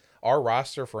kids. Our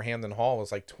roster for Hamden Hall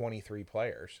was 23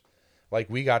 players.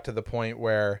 We got to the point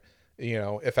where,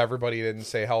 if everybody didn't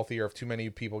stay healthy or if too many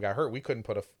people got hurt, we couldn't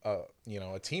put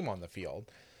a team on the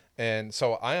field. And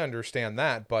so I understand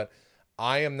that, but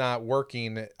I am not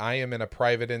working. I am in a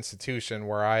private institution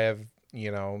where I have,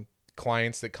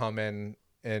 clients that come in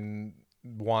and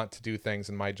want to do things,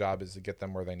 and my job is to get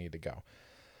them where they need to go.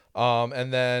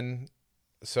 And then,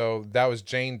 so that was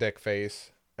Jane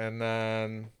Dickface. And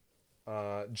then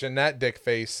Jeanette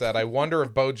Dickface said, I wonder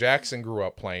if Bo Jackson grew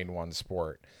up playing one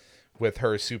sport, with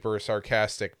her super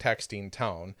sarcastic texting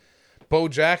tone. Bo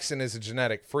Jackson is a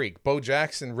genetic freak. Bo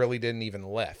Jackson really didn't even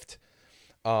lift.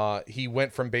 He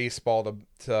went from baseball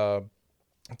to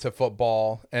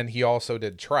football, and he also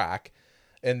did track.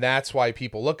 And that's why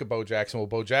people look at Bo Jackson. Well,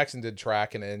 Bo Jackson did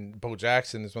track, and Bo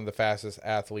Jackson is one of the fastest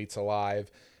athletes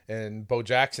alive. And Bo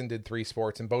Jackson did 3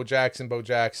 sports, and Bo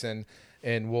Jackson,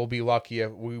 and we'll be lucky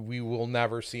if we will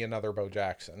never see another Bo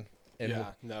Jackson.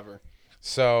 Yeah, never.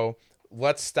 So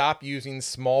let's stop using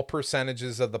small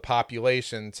percentages of the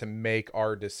population to make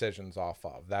our decisions off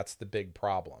of. That's the big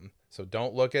problem. So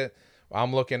don't look at,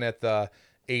 I'm looking at the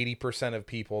 80% of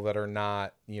people that are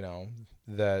not,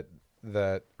 that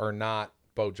are not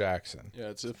Bo Jackson.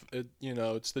 Yeah,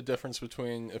 it's the difference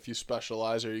between if you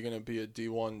specialize, are you going to be a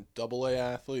D1 AA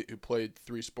athlete who played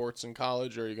 3 sports in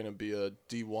college, or are you going to be a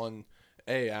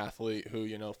D1A athlete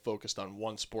who, focused on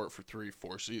one sport for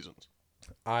 3-4 seasons?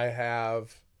 I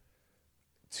have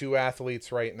 2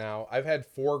 athletes right now. I've had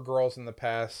 4 girls in the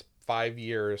past 5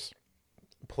 years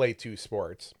play 2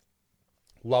 sports.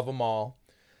 Love them all.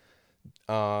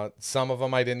 Some of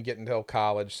them I didn't get until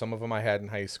college. Some of them I had in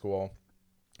high school.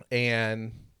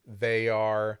 And they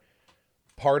are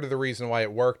part of the reason why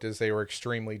it worked is they were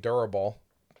extremely durable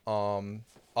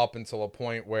up until a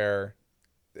point where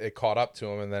it caught up to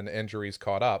them and then injuries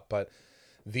caught up. But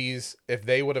if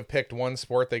they would have picked one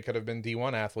sport, they could have been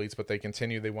D1 athletes, but they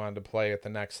wanted to play at the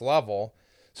next level.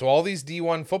 So all these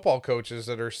D1 football coaches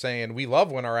that are saying, we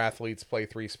love when our athletes play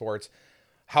 3 sports.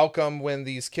 How come when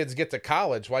these kids get to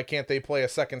college, why can't they play a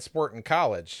second sport in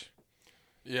college?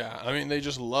 Yeah, I mean, they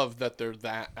just love that they're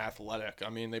that athletic. I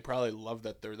mean, they probably love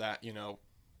that they're that,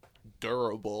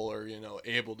 durable or,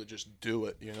 able to just do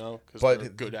it, because they're a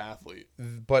good athlete.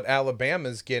 But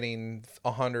Alabama's getting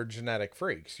 100 genetic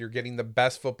freaks. You're getting the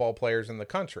best football players in the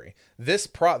country. This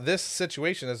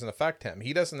situation doesn't affect him.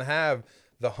 He doesn't have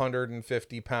the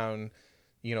 150-pound,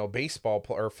 baseball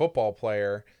or football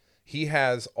player. He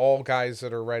has all guys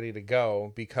that are ready to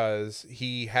go because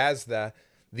he has the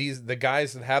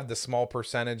guys that have the small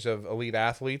percentage of elite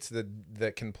athletes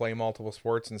that can play multiple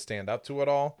sports and stand up to it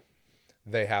all,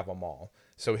 they have them all.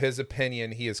 So his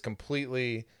opinion, he is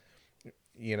completely,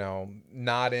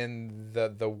 not in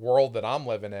the world that I'm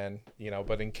living in,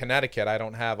 but in Connecticut, I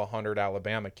don't have 100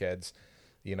 Alabama kids,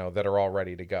 that are all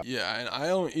ready to go. Yeah, and I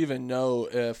don't even know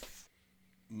if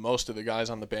most of the guys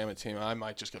on the Bama team, I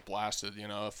might just get blasted,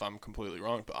 if I'm completely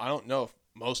wrong, but I don't know if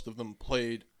most of them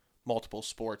played multiple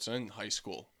sports in high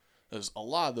school. There's a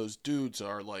lot of those dudes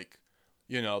are like,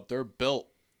 they're built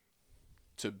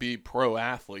to be pro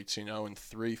athletes, in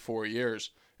 3-4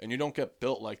 years. And you don't get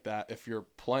built like that if you're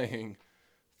playing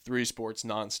 3 sports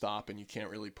nonstop and you can't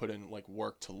really put in like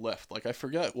work to lift. Like, I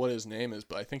forget what his name is,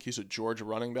 but I think he's a Georgia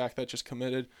running back that just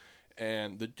committed.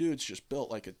 And the dude's just built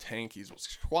like a tank. He's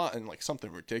squatting like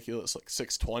something ridiculous, like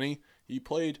 620. He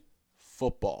played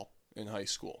football in high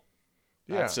school.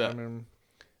 That's it. I mean,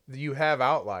 you have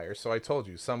outliers. So I told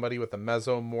you, somebody with a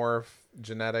mesomorph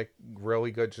genetic,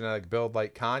 really good genetic build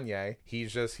like Kanye,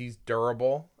 he's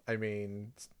durable. I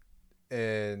mean,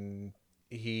 and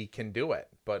he can do it.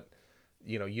 But,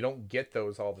 you don't get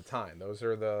those all the time. Those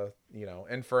are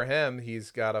and for him,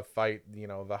 he's got to fight,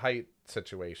 the height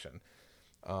situation.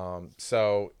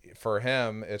 So for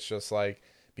him, it's just like,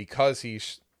 because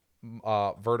he's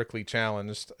vertically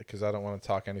challenged, because I don't want to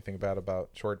talk anything bad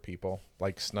about short people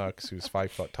like Snooks, who's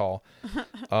 5 foot tall.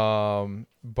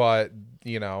 But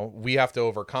we have to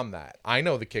overcome that. I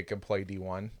know the kid can play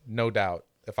D1, no doubt.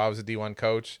 If I was a D1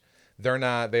 coach, they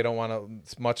don't want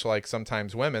to, much like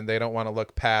sometimes women, they don't want to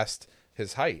look past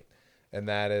his height. And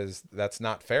that's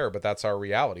not fair, but that's our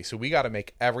reality. So we got to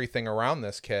make everything around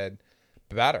this kid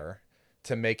better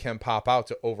to make him pop out,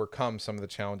 to overcome some of the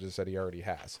challenges that he already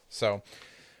has. So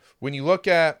when you look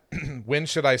at when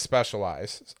should I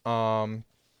specialize, now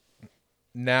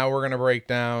we're going to break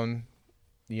down,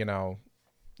 the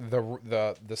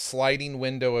sliding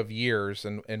window of years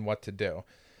and what to do.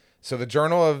 So the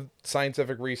Journal of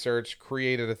Scientific Research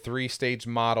created a 3-stage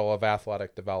model of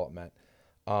athletic development.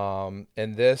 And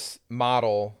this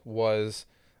model was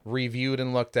reviewed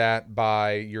and looked at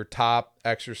by your top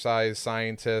exercise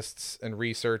scientists and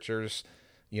researchers,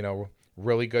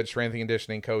 really good strength and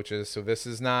conditioning coaches. So this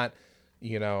is not,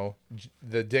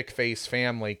 the Dick Face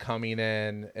family coming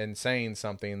in and saying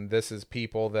something. This is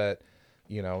people that,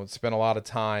 spent a lot of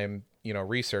time,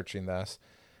 researching this.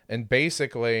 And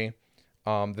basically,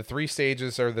 the 3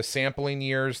 stages are the sampling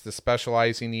years, the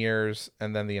specializing years,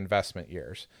 and then the investment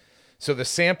years. So the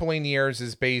sampling years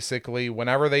is basically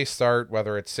whenever they start,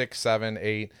 whether it's 6, 7,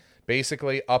 8,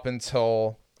 basically up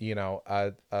until,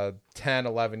 10,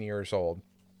 11 years old.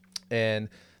 And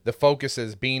the focus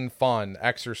is being fun,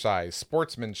 exercise,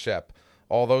 sportsmanship,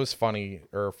 all those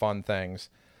fun things.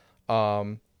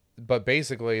 But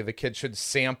basically the kid should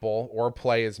sample or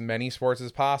play as many sports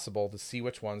as possible to see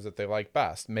which ones that they like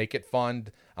best. Make it fun.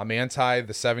 I'm anti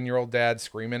the 7-year-old dad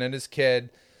screaming at his kid,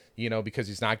 because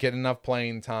he's not getting enough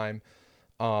playing time.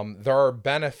 There are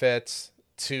benefits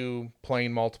to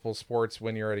playing multiple sports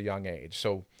when you're at a young age.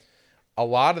 So a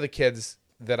lot of the kids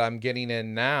that I'm getting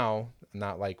in now,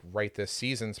 not like right this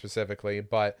season specifically,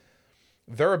 but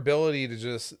their ability to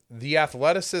just, the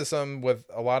athleticism with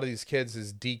a lot of these kids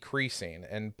is decreasing.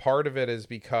 And part of it is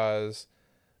because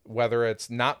whether it's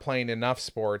not playing enough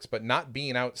sports, but not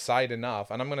being outside enough.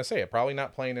 And I'm going to say it, probably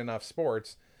not playing enough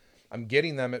sports. I'm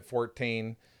getting them at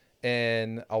 14.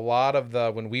 And a lot of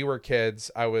when we were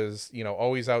kids, I was,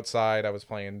 always outside. I was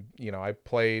playing, I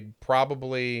played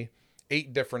probably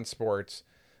 8 different sports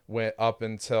went up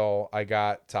until I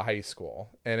got to high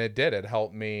school. And it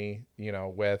helped me,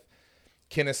 with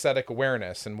kinesthetic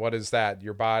awareness. And what is that?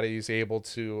 Your body's able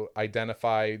to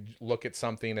identify, look at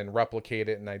something and replicate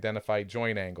it and identify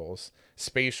joint angles.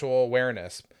 Spatial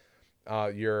awareness,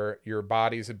 your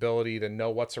body's ability to know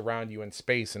what's around you in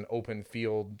space and open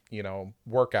field,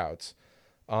 workouts.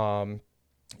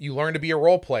 You learn to be a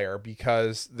role player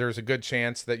because there's a good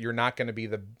chance that you're not going to be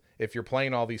if you're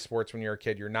playing all these sports when you're a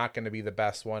kid, you're not going to be the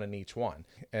best one in each one.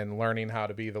 And learning how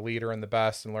to be the leader and the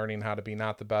best, and learning how to be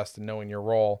not the best, and knowing your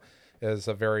role is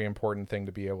a very important thing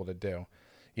to be able to do.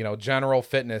 General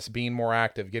fitness, being more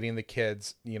active, getting the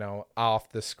kids,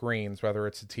 off the screens, whether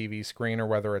it's a TV screen or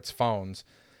whether it's phones,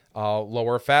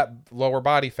 lower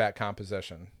body fat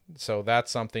composition. So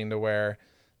that's something to where,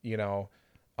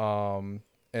 and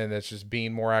it's just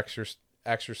being more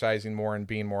exercising more and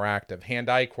being more active.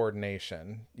 Hand-eye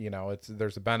coordination,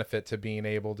 there's a benefit to being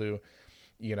able to,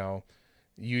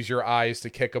 use your eyes to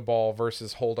kick a ball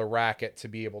versus hold a racket to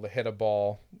be able to hit a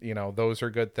ball. Those are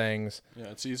good things. Yeah,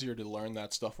 it's easier to learn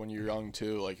that stuff when you're young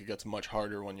too. Like it gets much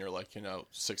harder when you're like,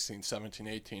 16, 17,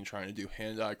 18 trying to do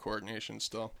hand-eye coordination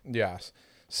still. Yes.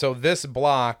 So this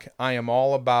block, I am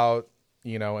all about,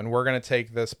 and we're going to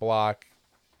take this block.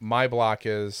 My block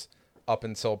is up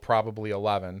until probably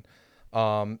 11.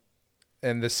 And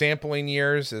the sampling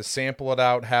years is sample it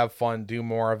out, have fun, do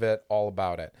more of it, all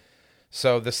about it.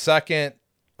 So the second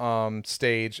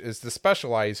stage is the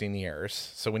specializing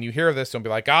years. So when you hear this, don't be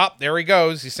like, there he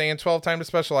goes. He's saying 12 time to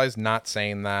specialize. Not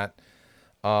saying that.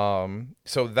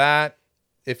 So that,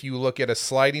 if you look at a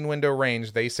sliding window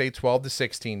range, they say 12 to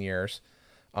 16 years.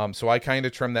 So I kind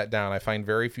of trim that down. I find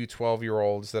very few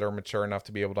 12-year-olds that are mature enough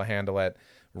to be able to handle it.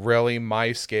 Really,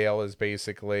 my scale is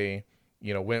basically,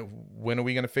 when are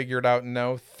we going to figure it out and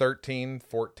know? 13,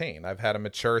 14. I've had a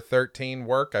mature 13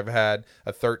 work. I've had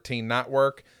a 13 not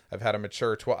work. I've had a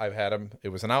mature 12. It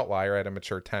was an outlier. I had a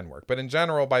mature 10 work. But in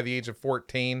general, by the age of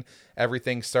 14,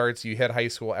 everything starts. You hit high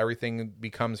school, everything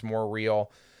becomes more real.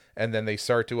 And then they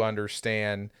start to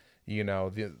understand,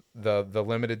 the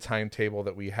limited timetable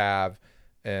that we have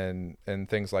and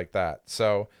things like that.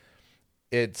 So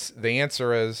the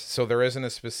answer is, so there isn't a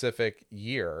specific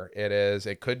year.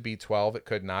 It could be 12. It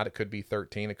could not. It could be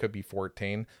 13. It could be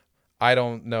 14. I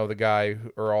don't know the guy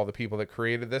or all the people that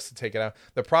created this to take it out.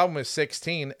 The problem is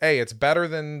 16. It's better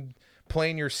than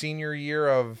playing your senior year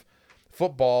of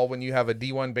football when you have a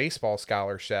D1 baseball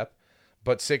scholarship.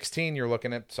 But 16, you're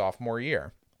looking at sophomore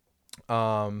year.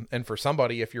 And for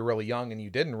somebody, if you're really young and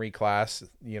you didn't reclass,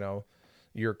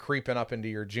 you're creeping up into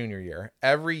your junior year.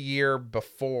 Every year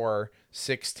before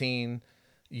 16,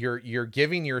 you're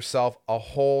giving yourself a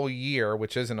whole year,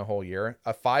 which isn't a whole year,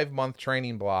 a 5-month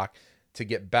training block to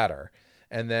get better.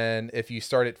 And then if you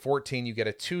start at 14, you get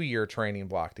a 2-year training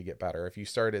block to get better. If you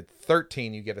start at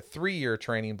 13, you get a 3-year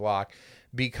training block,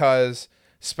 because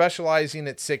specializing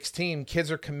at 16,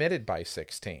 kids are committed by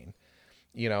 16.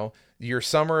 Your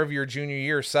summer of your junior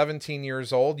year, 17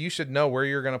 years old, you should know where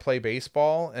you're going to play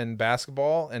baseball and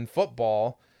basketball and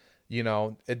football.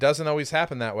 It doesn't always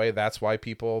happen that way. That's why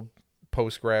people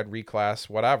post-grad, reclass,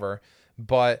 whatever.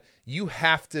 But you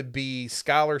have to be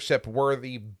scholarship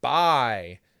worthy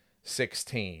by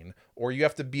 16, or you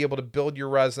have to be able to build your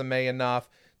resume enough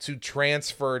to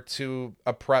transfer to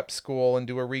a prep school and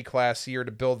do a reclass year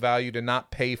to build value, to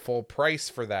not pay full price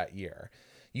for that year.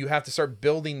 You have to start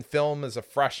building film as a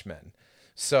freshman.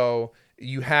 So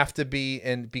you have to be,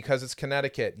 and because it's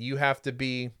Connecticut, you have to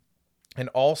be an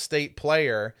all-state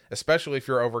player, especially if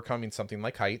you're overcoming something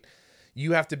like height.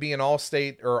 You have to be an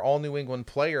all-state or all-New England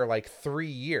player like 3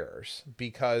 years,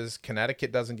 because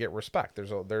Connecticut doesn't get respect.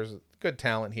 There's good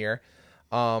talent here,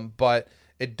 but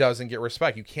it doesn't get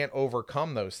respect. You can't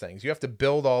overcome those things. You have to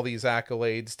build all these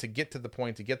accolades to get to the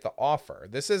point to get the offer.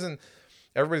 This isn't,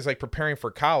 everybody's like preparing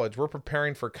for college. We're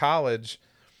preparing for college.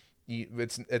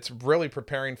 It's really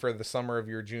preparing for the summer of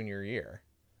your junior year.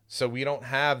 So we don't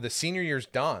have, the senior year's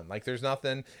done. Like there's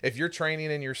nothing, if you're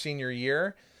training in your senior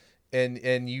year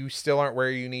and you still aren't where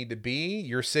you need to be,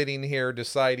 you're sitting here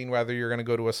deciding whether you're going to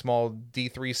go to a small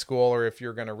D3 school or if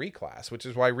you're going to reclass, which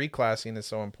is why reclassing is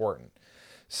so important.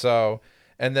 So,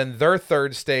 and then their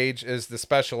third stage is the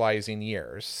specializing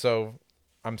years. So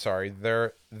I'm sorry,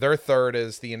 their third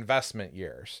is the investment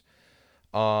years.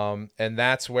 And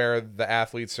that's where the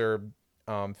athletes are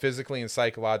physically and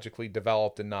psychologically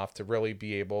developed enough to really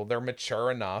be able, they're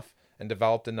mature enough and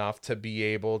developed enough to be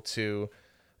able to,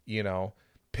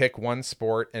 pick one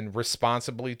sport and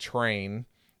responsibly train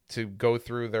to go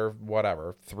through their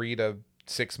 3 to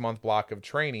 6 month block of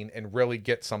training and really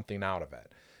get something out of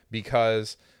it.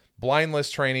 Because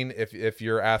blindless training, if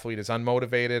your athlete is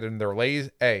unmotivated and they're lazy,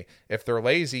 if they're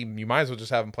lazy, you might as well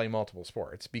just have them play multiple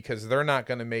sports, because they're not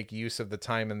going to make use of the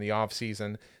time in the off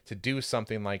season to do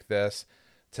something like this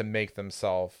to make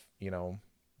themselves,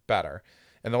 better.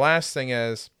 And the last thing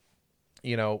is,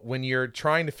 when you're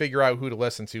trying to figure out who to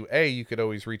listen to, you could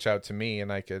always reach out to me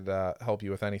and I could help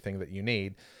you with anything that you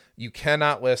need. You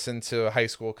cannot listen to high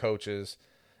school coaches,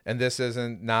 and this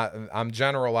I'm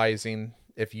generalizing.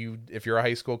 If you're a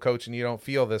high school coach and you don't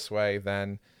feel this way,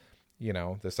 then,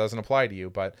 this doesn't apply to you.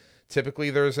 But typically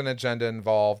there's an agenda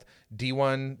involved.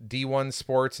 D1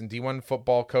 sports and D1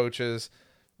 football coaches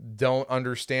don't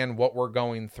understand what we're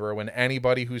going through. And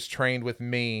anybody who's trained with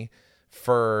me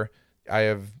I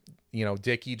have,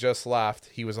 Dickie just left.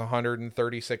 He was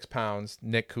 136 pounds.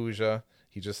 Nick Kuja,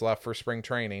 he just left for spring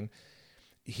training.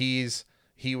 He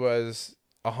was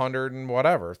 100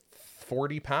 and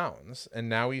 40 pounds, and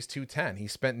now he's 210. He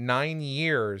spent 9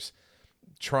 years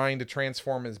trying to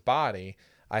transform his body.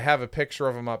 I have a picture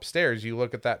of him upstairs. You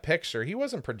look at that picture, he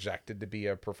wasn't projected to be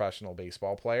a professional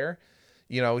baseball player.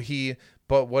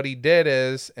 But what he did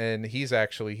is, and he's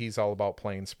all about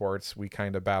playing sports. We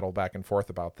kind of battle back and forth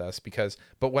about this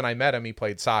but when I met him, he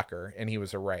played soccer and he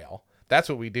was a rail. That's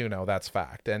what we do know. That's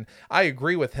fact. And I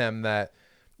agree with him that,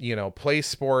 play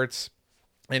sports.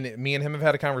 And me and him have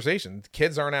had a conversation.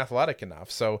 Kids aren't athletic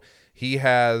enough. So he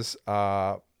has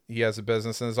a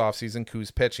business in his off season,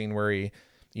 Coos Pitching, where he,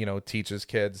 teaches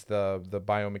kids the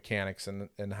biomechanics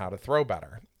and how to throw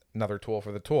better. Another tool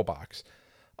for the toolbox.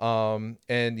 And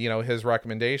his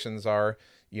recommendations are,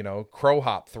 crow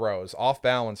hop throws, off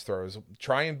balance throws,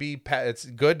 try and be it's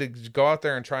good to go out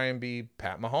there and try and be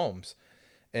Pat Mahomes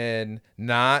and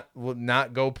not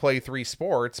go play 3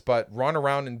 sports, but run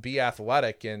around and be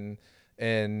athletic and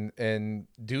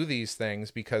do these things,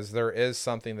 because there is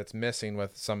something that's missing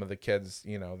with some of the kids,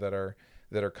 that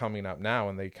are coming up now,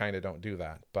 and they kind of don't do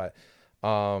that. But,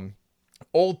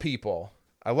 old people,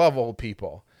 I love old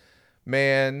people,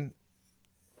 man.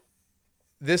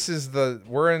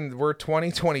 We're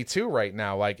 2022 right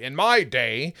now. Like, in my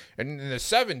day, in the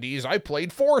 70s, I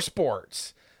played 4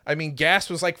 sports. I mean, gas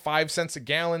was like 5 cents a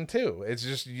gallon too.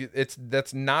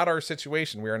 That's not our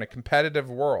situation. We're in a competitive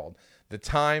world. The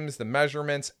times, the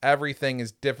measurements, everything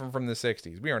is different from the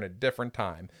 60s. We are in a different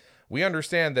time. We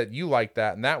understand that you like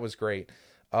that, and that was great.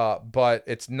 But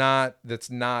that's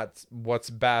not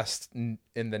what's best in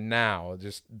the now.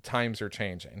 Just times are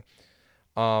changing.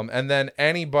 And then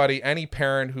any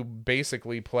parent who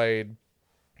basically played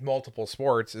multiple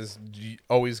sports is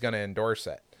always going to endorse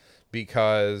it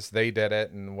because they did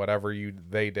it, and whatever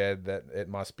they did, that it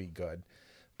must be good,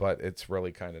 but it's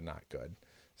really kind of not good.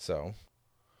 So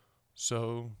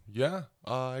yeah,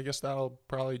 I guess that'll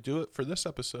probably do it for this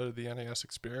episode of the NAS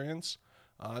Experience.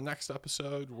 Next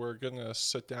episode, we're going to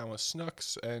sit down with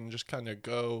Snooks and just kind of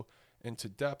go into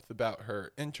depth about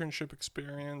her internship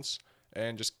experience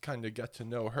and just kind of get to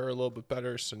know her a little bit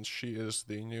better, since she is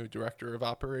the new director of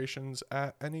operations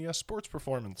at NES Sports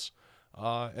Performance.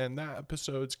 And that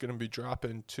episode's going to be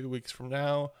dropping 2 weeks from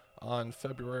now on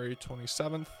February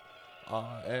 27th.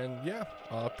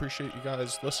 Appreciate you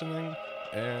guys listening,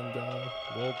 and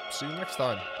we'll see you next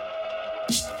time.